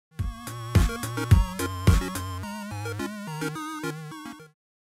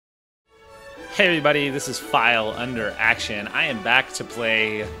Hey everybody, this is File Under Action. I am back to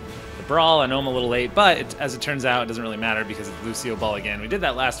play the Brawl. I know I'm a little late, but as it turns out, it doesn't really matter because it's Lucio Ball again. We did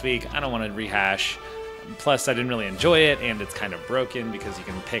that last week. I don't want to rehash. Plus, I didn't really enjoy it, and it's kind of broken because you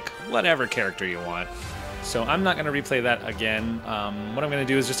can pick whatever character you want. So I'm not going to replay that again. What I'm going to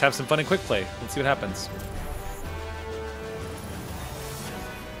do is just have some fun and quick play. Let's see what happens.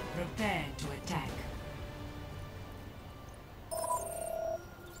 Prepare to attack.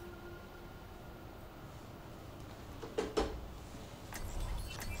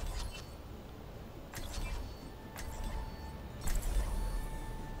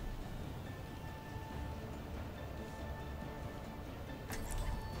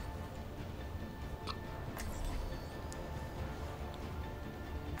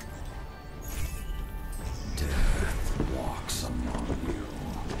 Walks among you.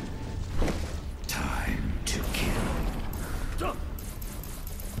 Time to kill.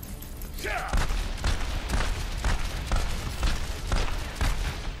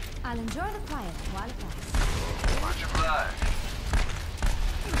 I'll enjoy the quiet while it lasts. Watch your blood.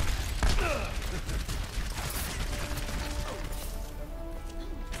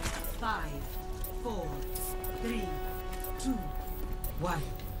 Five, four, three, two, one.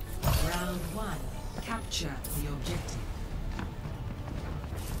 Round one. Capture the objective.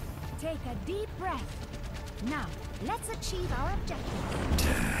 Take a deep breath. Now, let's achieve our objective.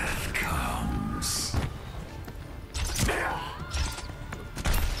 Death comes.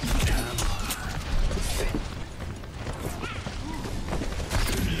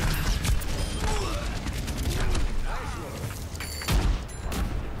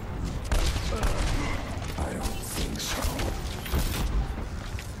 I don't think so.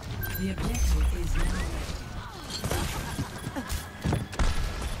 The objective is now.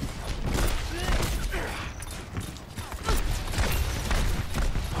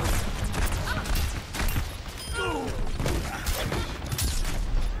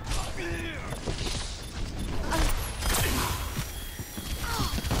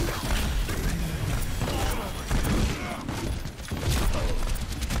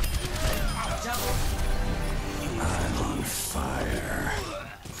 I'm on fire.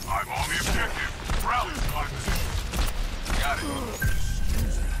 I'm on the objective. Rally to my position. Got it.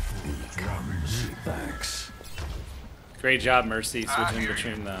 Becomes thanks. Great job, Mercy, switching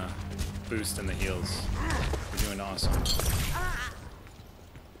between the boost and the heals. You're doing awesome.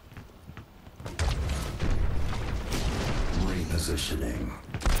 Repositioning.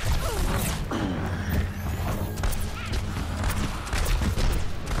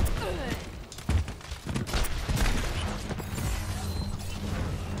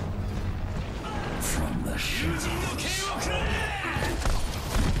 From the shadows.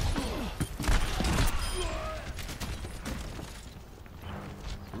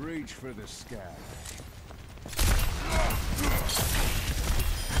 Reach for the sky.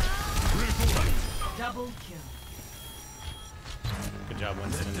 Double kill. Good job,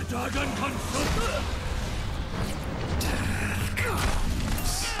 Winston. Death comes.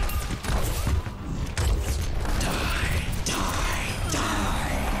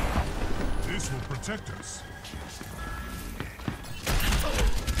 Die. This will protect us.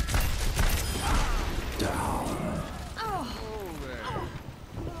 Down.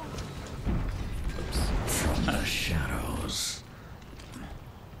 From the shadows.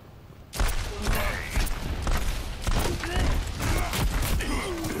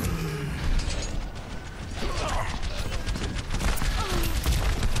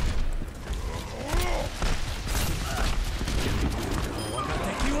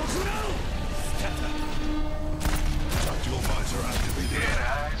 Dual visor activated.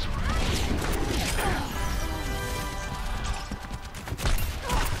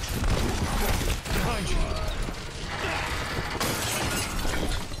 Behind you.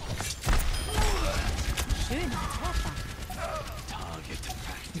 Schön, Treffer. Target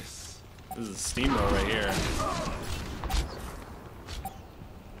practice. This is a steamroll right here.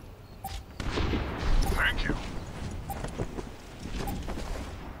 Thank you.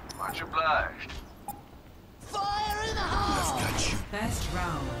 Much obliged. First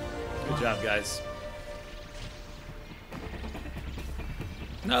round. Good job, guys.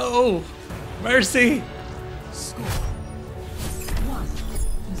 No! Mercy! Score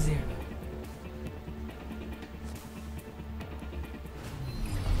 1-0.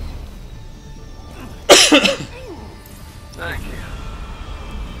 Thank you.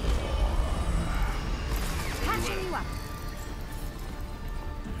 Catching you up.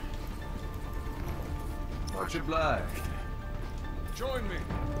 Much obliged. Join me.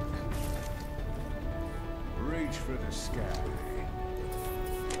 Reach for the sky.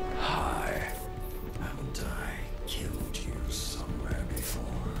 Hi. Haven't I killed you somewhere before?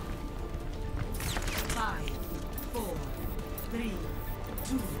 5, 4, 3,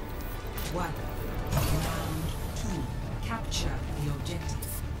 2, 1. Round 2. Capture the objective.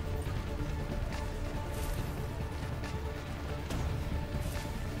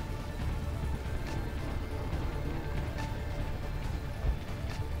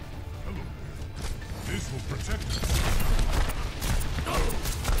 This will protect us.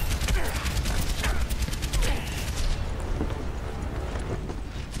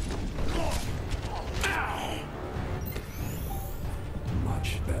 Much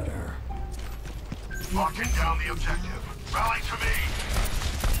better. Locking down the objective. Rally to me.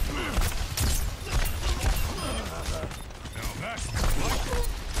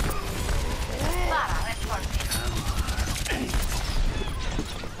 Now that's like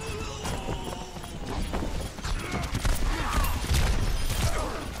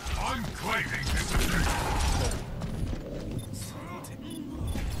I'm claiming this objective.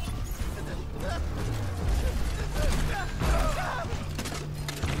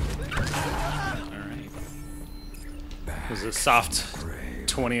 Alright. It was a soft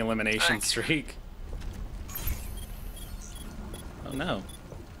 20 elimination streak. Oh no.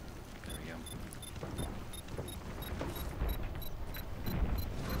 There we go.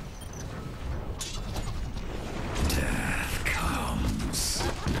 Death comes.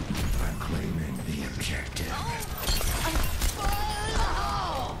 I'm claiming the objective.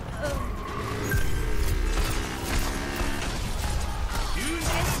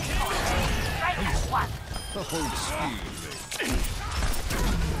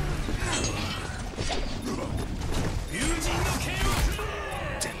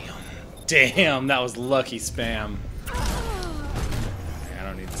 Damn, that was lucky spam. I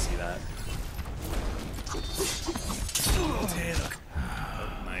don't need to see that.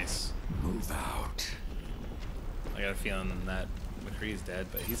 Oh, nice. Move out. I got a feeling that McCree's dead,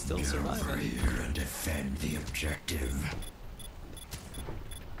 but he's still Get over surviving. here and defend the objective.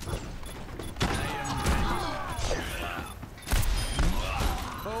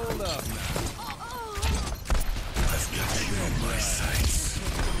 Hold up now. I've got you in my sights.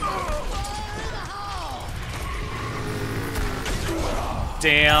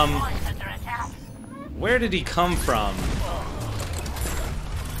 Damn. Where did he come from?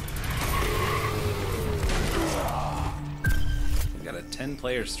 We got a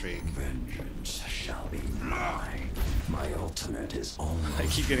 10-player streak. Vengeance shall be mine. My ultimate is almost I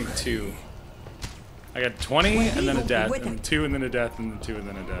keep getting 2. I got 20 and then a death, and 2 and then a death, and then 2 and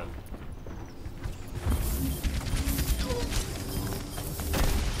then a death.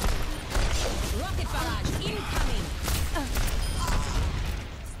 Rocket barrage incoming.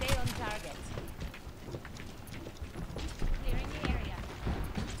 Stay on target. Clearing the area.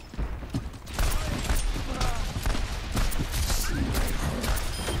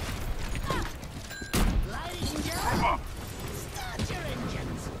 Ladies and gentlemen, start your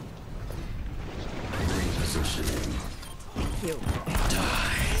engines. repositioning.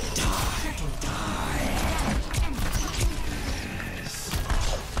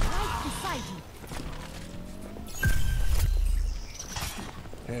 Right beside you.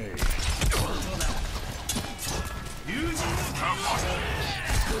 Hey.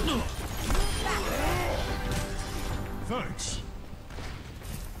 Thanks.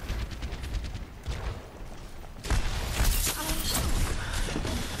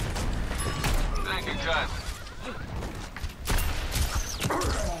 Thank you, kindly.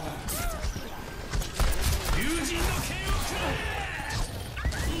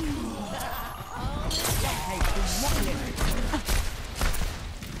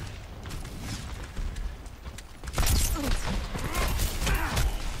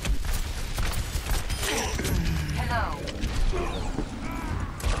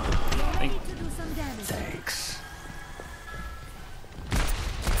 Thank To do some damage. Thanks.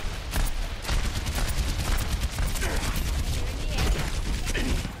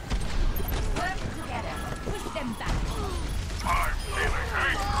 Work together. Push them back. I'm feeling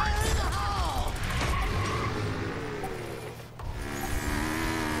angry.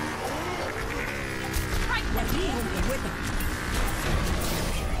 Right left with them.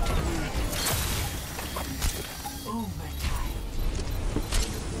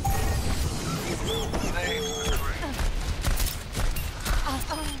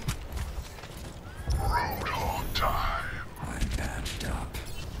 Roadhog time. I'm patched up.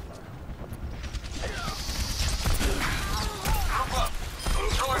 Group up.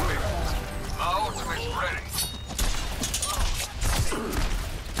 Join me. My ultimate's ready.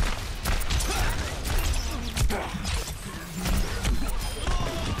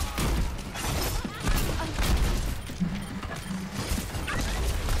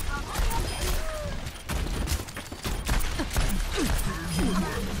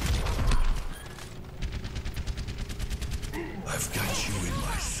 I've got you in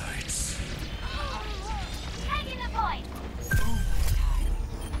my sights. Taking the point.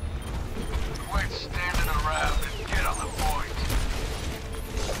 Quit standing around and get on the point.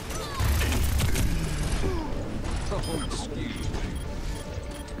 Oh, excuse me.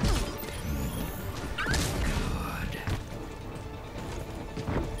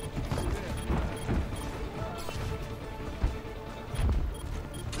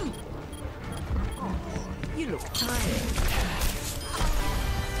 You look tired.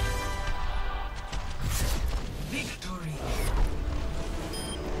 Victory.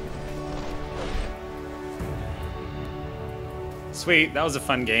 Sweet, that was a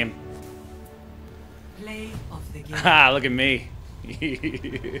fun game. Play of the game. Ha, look at me.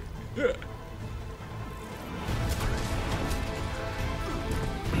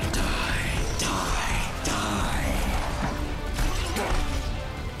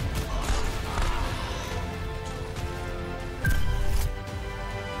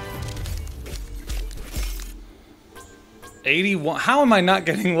 81. How am I not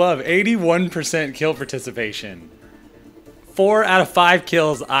getting love? 81% kill participation. 4 out of 5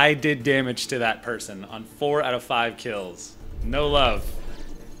 kills, I did damage to that person on 4 out of 5 kills. No love.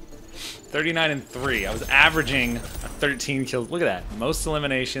 39 and 3. I was averaging 13 kills. Look at that. Most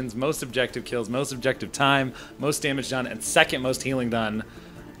eliminations, most objective kills, most objective time, most damage done, and second most healing done,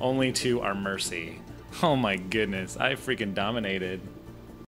 only to our Mercy. Oh my goodness. I freaking dominated.